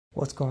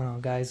What's going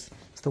on, guys?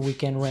 It's the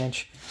Weekend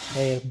Wrench.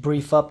 A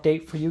brief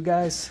update for you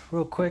guys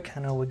real quick.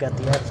 I know we got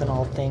the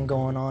ethanol thing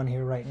going on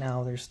here right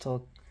now. They're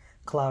still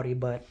cloudy,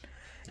 but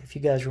if you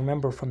guys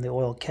remember from the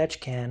oil catch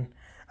can,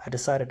 I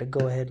decided to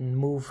go ahead and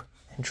move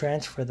and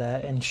transfer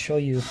that and show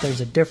you if there's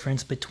a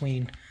difference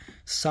between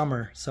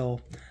summer. So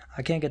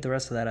I can't get the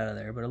rest of that out of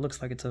there, but it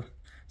looks like it's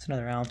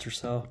another ounce or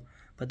so.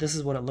 But this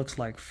is what it looks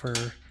like for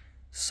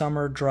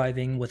summer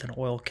driving with an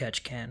oil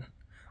catch can.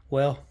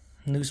 Well,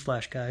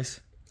 newsflash,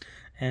 guys.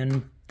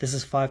 And this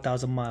is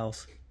 5,000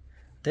 miles.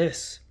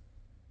 This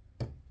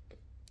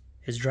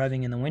is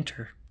driving in the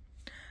winter.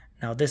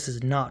 Now this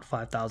is not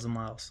 5,000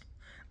 miles.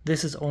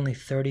 This is only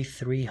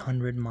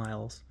 3,300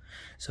 miles.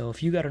 So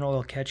if you got an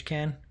oil catch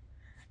can,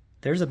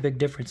 there's a big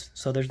difference.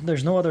 So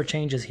there's no other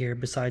changes here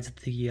besides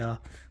the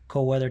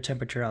cold weather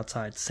temperature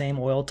outside. Same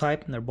oil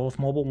type, and they're both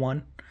Mobil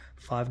 1,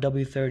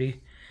 5W30.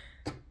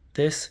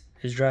 This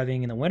is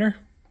driving in the winter,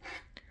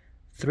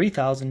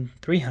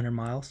 3,300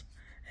 miles.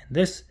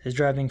 This is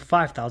driving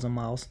 5,000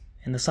 miles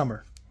in the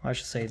summer. I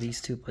should say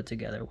these two put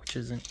together, which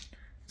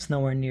it's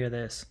nowhere near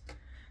this.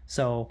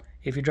 So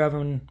if you're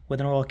driving with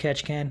an oil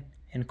catch can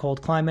in a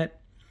cold climate,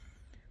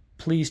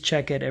 please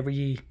check it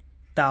every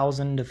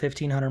 1,000 to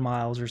 1,500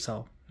 miles or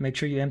so. Make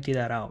sure you empty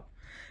that out,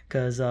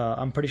 because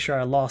I'm pretty sure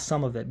I lost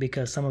some of it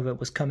because some of it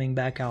was coming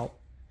back out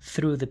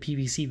through the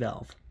PVC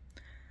valve.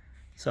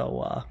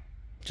 So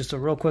just a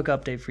real quick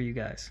update for you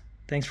guys.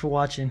 Thanks for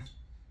watching.